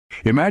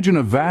Imagine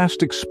a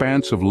vast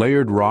expanse of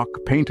layered rock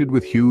painted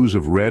with hues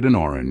of red and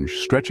orange,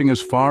 stretching as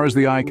far as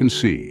the eye can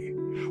see.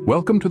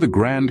 Welcome to the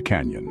Grand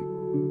Canyon.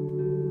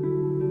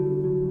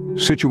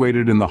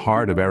 Situated in the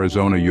heart of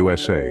Arizona,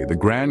 USA, the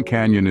Grand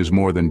Canyon is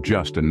more than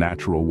just a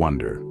natural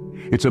wonder.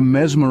 It's a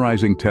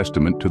mesmerizing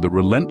testament to the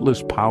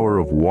relentless power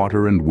of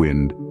water and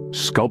wind,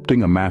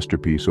 sculpting a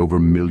masterpiece over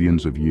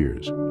millions of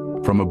years.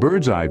 From a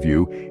bird's eye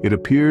view, it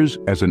appears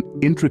as an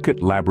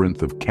intricate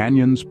labyrinth of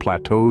canyons,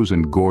 plateaus,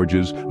 and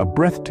gorges, a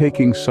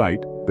breathtaking sight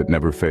that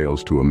never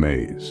fails to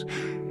amaze.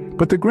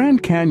 But the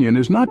Grand Canyon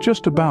is not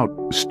just about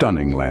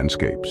stunning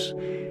landscapes.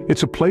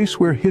 It's a place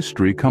where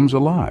history comes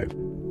alive.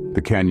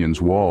 The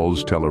canyon's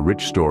walls tell a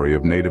rich story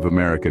of Native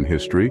American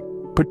history,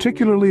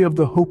 particularly of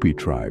the Hopi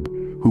tribe,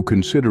 who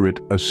consider it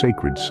a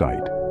sacred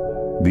site.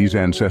 These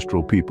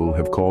ancestral people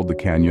have called the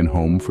canyon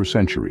home for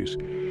centuries,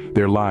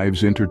 their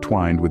lives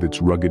intertwined with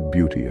its rugged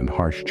beauty and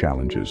harsh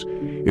challenges.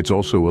 It's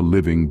also a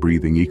living,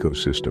 breathing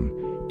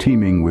ecosystem,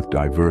 teeming with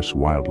diverse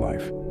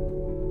wildlife.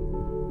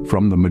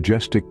 From the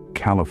majestic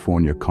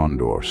California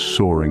condor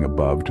soaring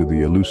above to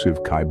the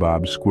elusive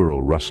kaibab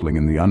squirrel rustling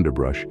in the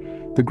underbrush,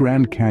 the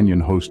Grand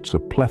Canyon hosts a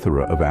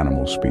plethora of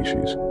animal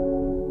species.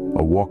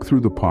 A walk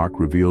through the park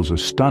reveals a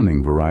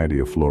stunning variety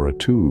of flora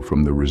too,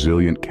 from the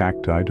resilient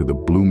cacti to the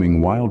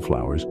blooming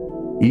wildflowers,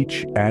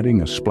 each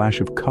adding a splash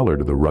of color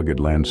to the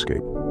rugged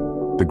landscape.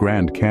 The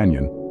Grand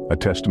Canyon, a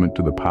testament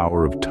to the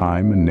power of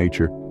time and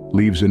nature,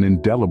 leaves an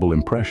indelible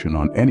impression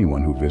on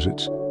anyone who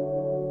visits.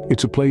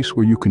 It's a place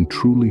where you can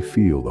truly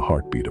feel the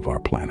heartbeat of our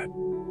planet.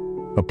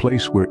 A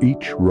place where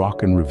each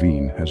rock and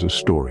ravine has a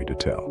story to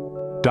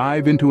tell.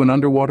 Dive into an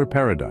underwater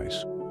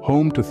paradise,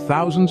 home to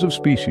thousands of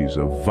species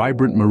of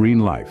vibrant marine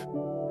life.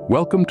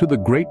 Welcome to the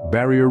Great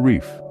Barrier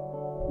Reef.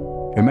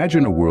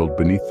 Imagine a world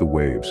beneath the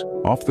waves,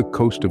 off the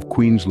coast of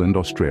Queensland,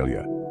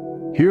 Australia.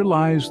 Here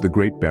lies the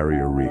Great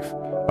Barrier Reef,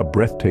 a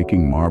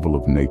breathtaking marvel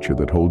of nature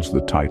that holds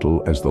the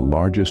title as the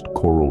largest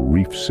coral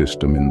reef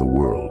system in the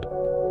world.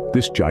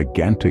 This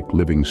gigantic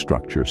living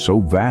structure,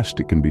 so vast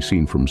it can be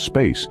seen from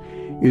space,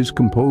 is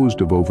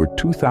composed of over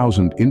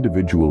 2,000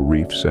 individual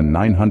reefs and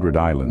 900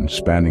 islands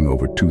spanning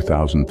over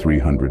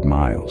 2,300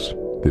 miles.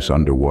 This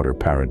underwater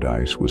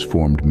paradise was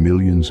formed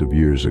millions of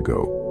years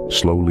ago,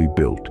 slowly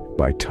built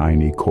by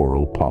tiny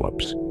coral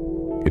polyps.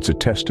 It's a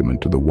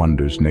testament to the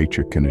wonders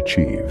nature can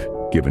achieve,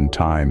 given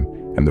time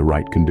and the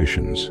right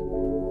conditions.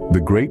 The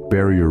Great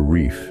Barrier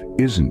Reef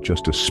isn't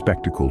just a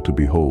spectacle to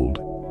behold.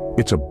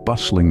 It's a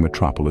bustling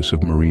metropolis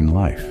of marine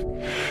life.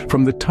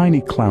 From the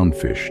tiny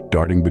clownfish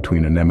darting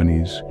between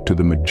anemones to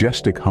the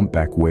majestic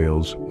humpback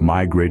whales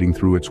migrating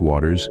through its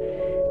waters,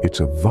 it's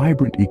a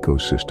vibrant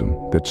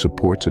ecosystem that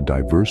supports a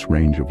diverse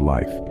range of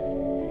life.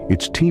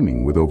 It's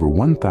teeming with over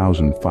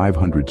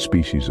 1,500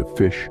 species of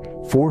fish,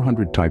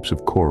 400 types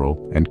of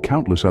coral, and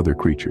countless other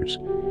creatures.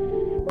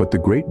 But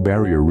the Great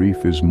Barrier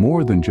Reef is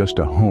more than just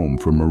a home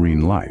for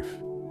marine life.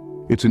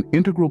 It's an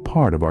integral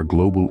part of our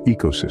global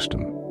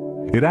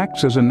ecosystem. It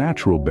acts as a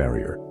natural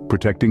barrier,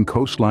 protecting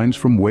coastlines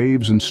from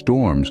waves and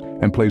storms,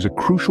 and plays a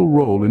crucial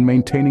role in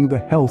maintaining the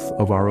health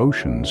of our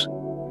oceans.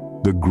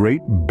 The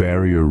Great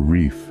Barrier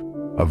Reef,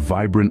 a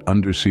vibrant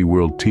undersea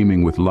world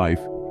teeming with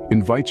life,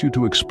 invites you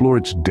to explore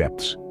its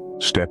depths.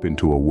 Step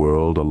into a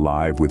world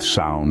alive with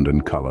sound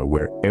and color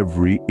where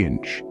every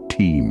inch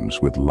teems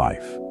with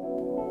life.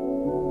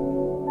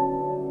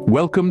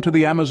 Welcome to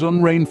the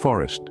Amazon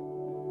rainforest.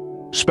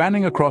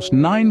 Spanning across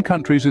 9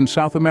 countries in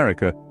South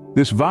America,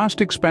 this vast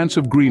expanse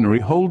of greenery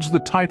holds the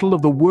title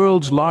of the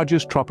world's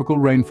largest tropical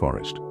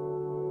rainforest.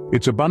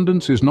 Its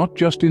abundance is not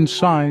just in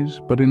size,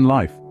 but in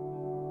life.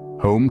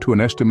 Home to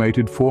an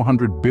estimated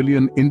 400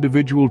 billion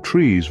individual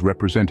trees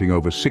representing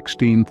over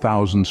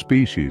 16,000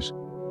 species,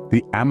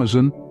 the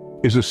Amazon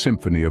is a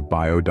symphony of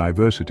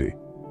biodiversity,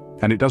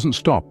 and it doesn't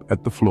stop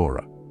at the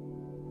flora.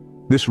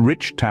 This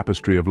rich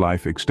tapestry of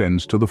life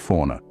extends to the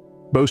fauna,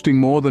 boasting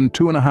more than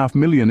 2.5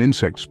 million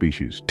insect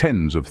species,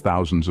 tens of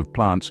thousands of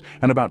plants,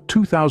 and about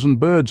 2,000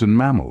 birds and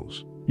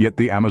mammals. Yet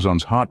the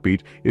Amazon's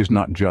heartbeat is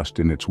not just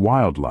in its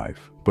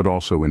wildlife, but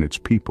also in its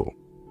people.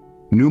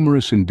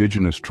 Numerous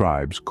indigenous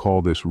tribes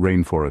call this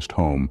rainforest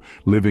home,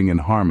 living in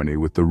harmony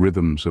with the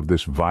rhythms of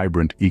this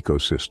vibrant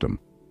ecosystem,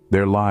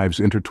 their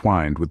lives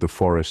intertwined with the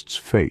forest's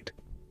fate.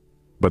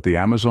 But the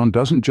Amazon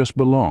doesn't just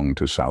belong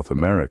to South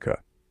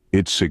America.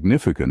 Its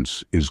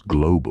significance is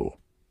global.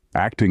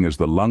 Acting as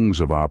the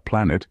lungs of our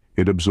planet,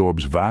 it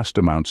absorbs vast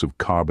amounts of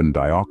carbon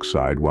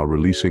dioxide while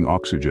releasing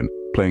oxygen,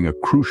 playing a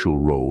crucial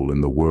role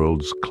in the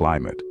world's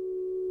climate.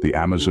 The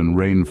Amazon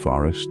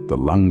rainforest, the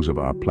lungs of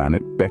our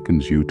planet,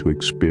 beckons you to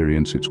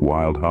experience its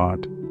wild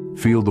heart.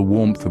 Feel the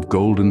warmth of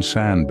golden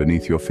sand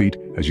beneath your feet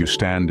as you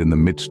stand in the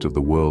midst of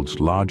the world's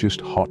largest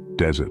hot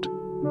desert.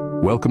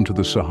 Welcome to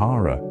the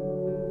Sahara.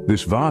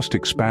 This vast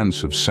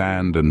expanse of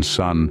sand and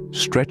sun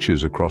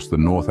stretches across the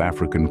North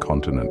African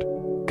continent,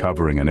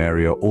 covering an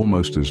area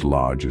almost as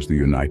large as the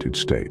United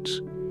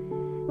States.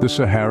 The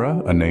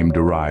Sahara, a name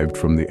derived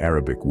from the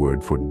Arabic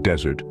word for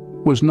desert,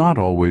 was not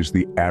always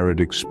the arid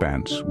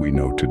expanse we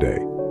know today.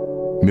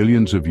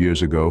 Millions of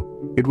years ago,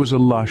 It was a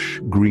lush,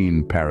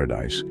 green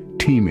paradise,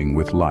 teeming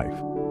with life.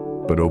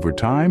 But over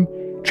time,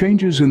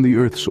 changes in the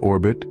Earth's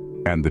orbit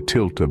and the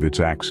tilt of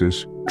its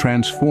axis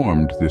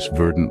transformed this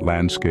verdant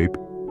landscape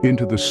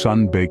into the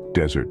sun-baked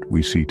desert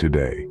we see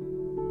today.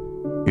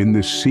 In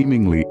this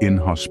seemingly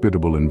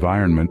inhospitable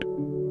environment,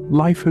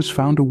 life has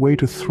found a way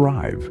to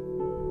thrive.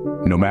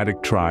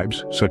 Nomadic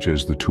tribes, such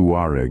as the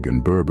Tuareg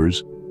and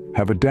Berbers,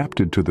 have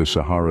adapted to the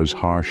Sahara's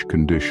harsh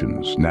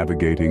conditions,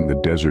 navigating the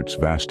desert's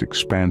vast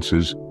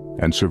expanses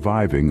and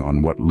surviving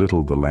on what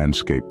little the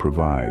landscape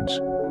provides.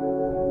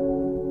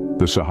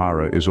 The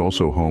Sahara is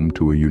also home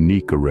to a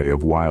unique array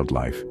of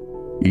wildlife,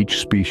 each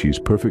species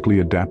perfectly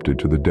adapted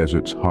to the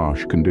desert's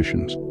harsh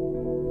conditions.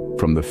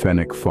 From the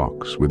fennec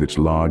fox with its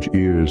large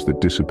ears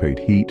that dissipate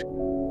heat,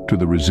 to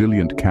the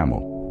resilient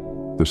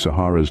camel, the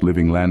Sahara's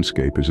living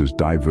landscape is as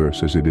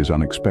diverse as it is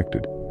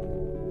unexpected.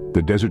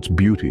 The desert's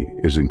beauty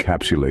is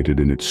encapsulated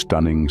in its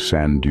stunning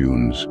sand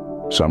dunes,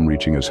 some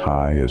reaching as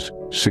high as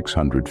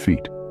 600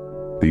 feet.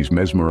 These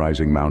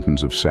mesmerizing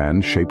mountains of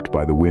sand, shaped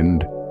by the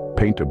wind,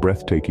 paint a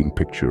breathtaking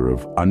picture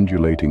of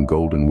undulating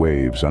golden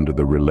waves under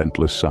the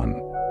relentless sun.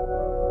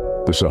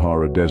 The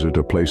Sahara Desert,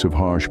 a place of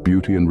harsh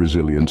beauty and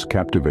resilience,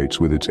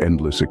 captivates with its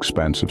endless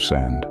expanse of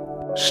sand.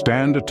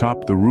 Stand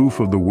atop the roof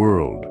of the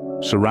world,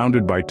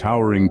 surrounded by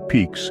towering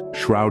peaks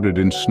shrouded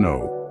in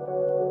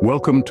snow.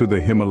 Welcome to the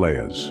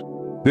Himalayas.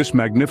 This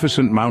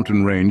magnificent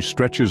mountain range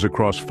stretches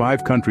across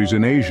 5 countries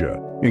in Asia,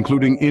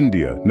 including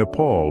India,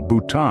 Nepal,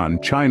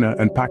 Bhutan, China,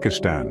 and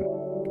Pakistan.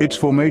 Its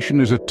formation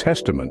is a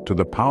testament to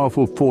the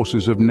powerful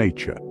forces of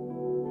nature,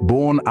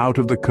 born out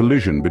of the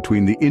collision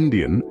between the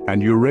Indian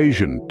and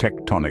Eurasian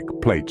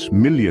tectonic plates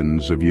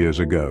millions of years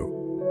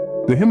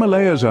ago. The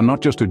Himalayas are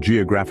not just a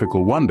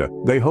geographical wonder,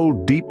 they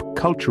hold deep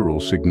cultural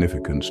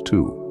significance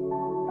too.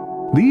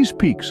 These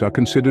peaks are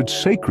considered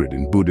sacred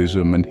in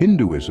Buddhism and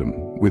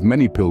Hinduism, with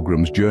many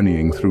pilgrims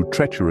journeying through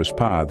treacherous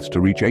paths to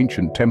reach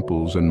ancient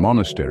temples and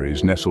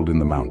monasteries nestled in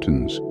the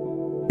mountains.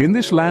 In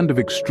this land of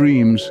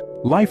extremes,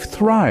 life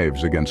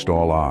thrives against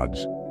all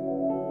odds.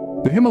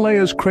 The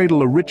Himalayas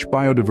cradle a rich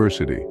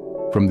biodiversity,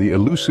 from the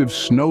elusive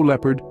snow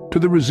leopard to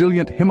the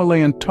resilient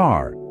Himalayan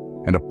tahr,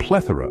 and a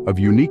plethora of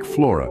unique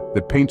flora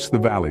that paints the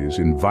valleys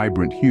in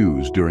vibrant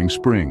hues during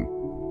spring.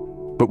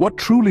 But what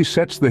truly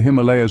sets the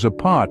Himalayas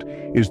apart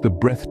is the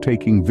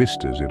breathtaking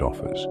vistas it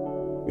offers.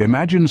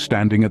 Imagine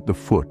standing at the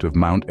foot of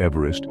Mount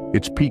Everest,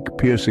 its peak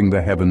piercing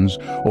the heavens,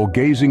 or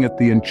gazing at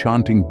the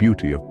enchanting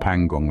beauty of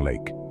Pangong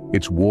Lake,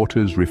 its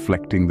waters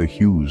reflecting the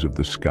hues of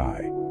the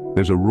sky.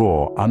 There's a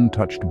raw,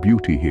 untouched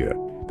beauty here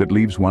that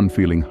leaves one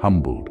feeling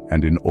humbled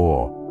and in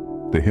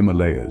awe. The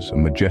Himalayas, a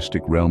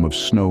majestic realm of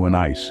snow and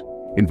ice,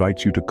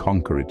 invites you to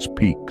conquer its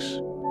peaks.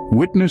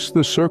 Witness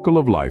the circle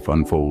of life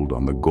unfold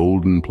on the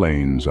golden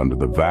plains under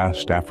the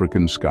vast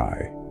African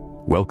sky.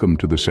 Welcome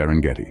to the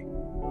Serengeti.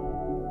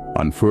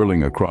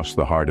 Unfurling across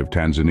the heart of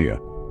Tanzania,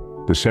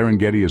 the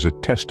Serengeti is a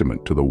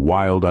testament to the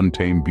wild,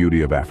 untamed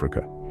beauty of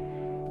Africa.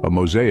 A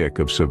mosaic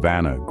of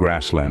savanna,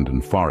 grassland,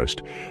 and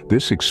forest,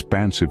 this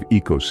expansive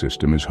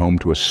ecosystem is home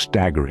to a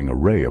staggering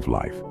array of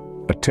life,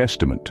 a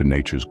testament to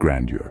nature's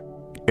grandeur.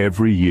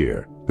 Every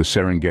year, the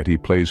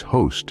Serengeti plays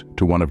host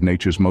to one of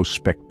nature's most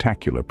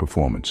spectacular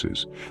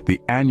performances,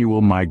 the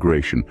annual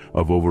migration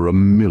of over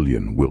 1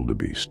 million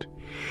wildebeest.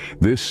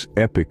 This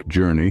epic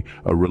journey,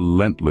 a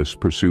relentless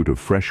pursuit of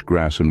fresh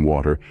grass and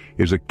water,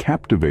 is a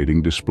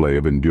captivating display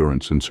of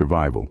endurance and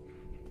survival.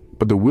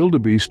 But the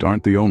wildebeest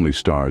aren't the only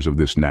stars of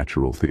this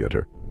natural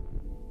theater.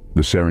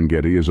 The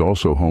Serengeti is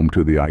also home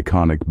to the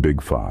iconic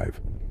Big Five: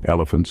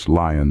 elephants,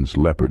 lions,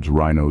 leopards,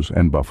 rhinos,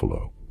 and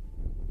buffalo.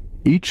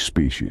 Each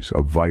species,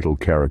 a vital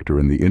character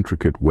in the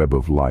intricate web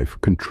of life,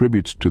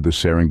 contributes to the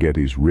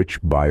Serengeti's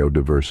rich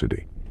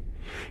biodiversity.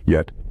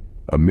 Yet,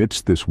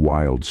 amidst this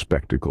wild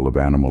spectacle of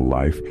animal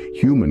life,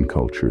 human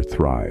culture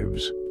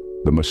thrives.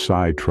 The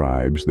Maasai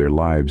tribes, their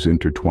lives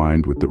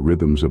intertwined with the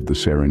rhythms of the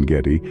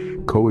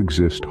Serengeti,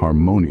 coexist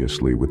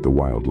harmoniously with the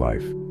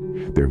wildlife.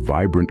 Their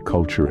vibrant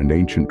culture and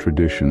ancient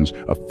traditions,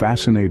 a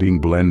fascinating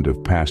blend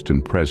of past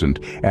and present,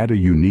 add a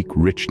unique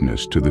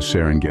richness to the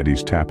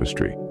Serengeti's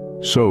tapestry.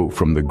 So,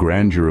 from the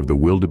grandeur of the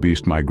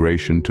wildebeest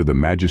migration to the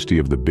majesty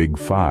of the Big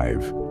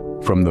Five,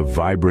 from the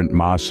vibrant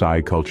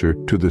Maasai culture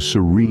to the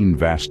serene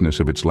vastness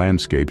of its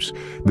landscapes,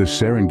 the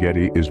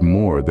Serengeti is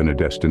more than a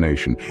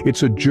destination.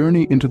 It's a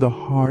journey into the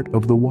heart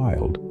of the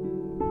wild.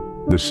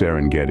 The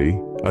Serengeti,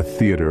 a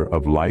theater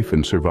of life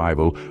and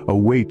survival,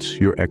 awaits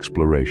your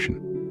exploration.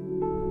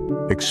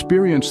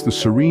 Experience the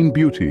serene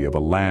beauty of a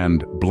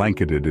land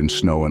blanketed in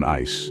snow and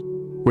ice,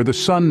 where the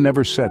sun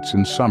never sets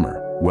in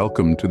summer.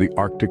 Welcome to the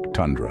Arctic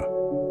tundra.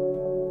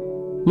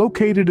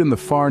 Located in the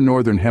far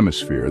northern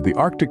hemisphere, the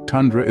Arctic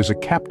tundra is a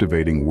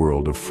captivating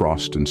world of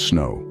frost and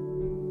snow.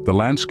 The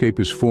landscape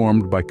is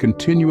formed by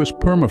continuous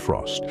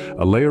permafrost,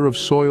 a layer of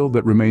soil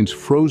that remains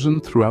frozen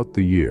throughout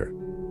the year.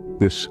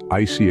 This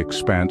icy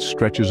expanse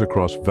stretches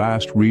across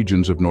vast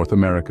regions of North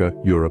America,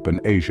 Europe, and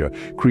Asia,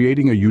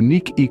 creating a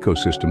unique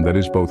ecosystem that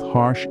is both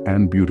harsh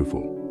and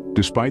beautiful.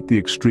 Despite the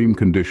extreme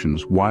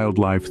conditions,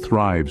 wildlife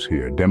thrives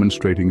here,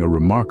 demonstrating a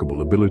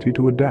remarkable ability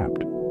to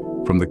adapt.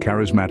 From the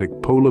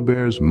charismatic polar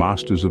bears,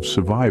 masters of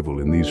survival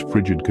in these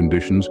frigid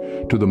conditions,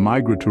 to the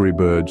migratory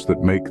birds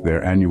that make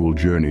their annual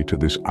journey to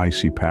this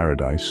icy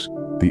paradise,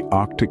 the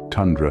Arctic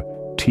tundra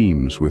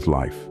teems with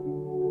life.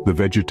 The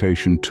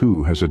vegetation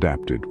too has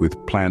adapted,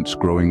 with plants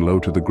growing low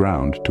to the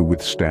ground to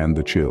withstand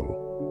the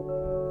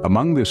chill.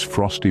 Among this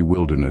frosty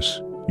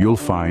wilderness, you'll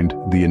find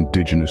the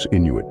indigenous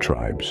Inuit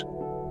tribes.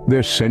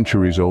 Their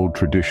centuries-old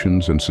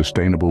traditions and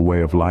sustainable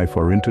way of life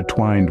are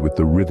intertwined with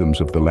the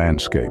rhythms of the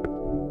landscape.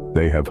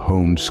 They have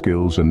honed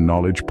skills and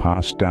knowledge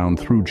passed down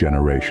through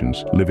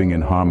generations, living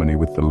in harmony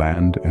with the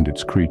land and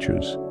its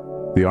creatures.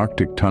 The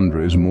Arctic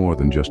tundra is more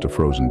than just a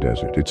frozen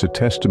desert. It's a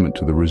testament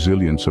to the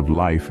resilience of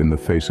life in the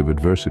face of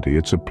adversity.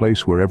 It's a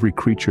place where every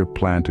creature,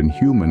 plant, and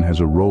human has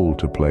a role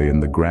to play in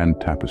the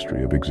grand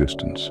tapestry of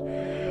existence.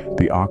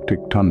 The Arctic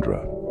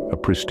tundra, a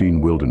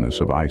pristine wilderness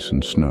of ice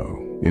and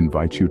snow,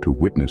 invites you to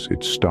witness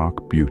its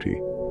stark beauty.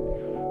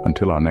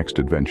 Until our next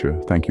adventure,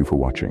 thank you for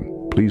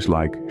watching. Please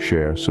like,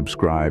 share,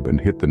 subscribe, and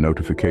hit the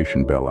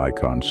notification bell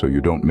icon so you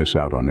don't miss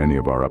out on any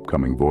of our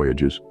upcoming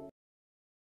voyages.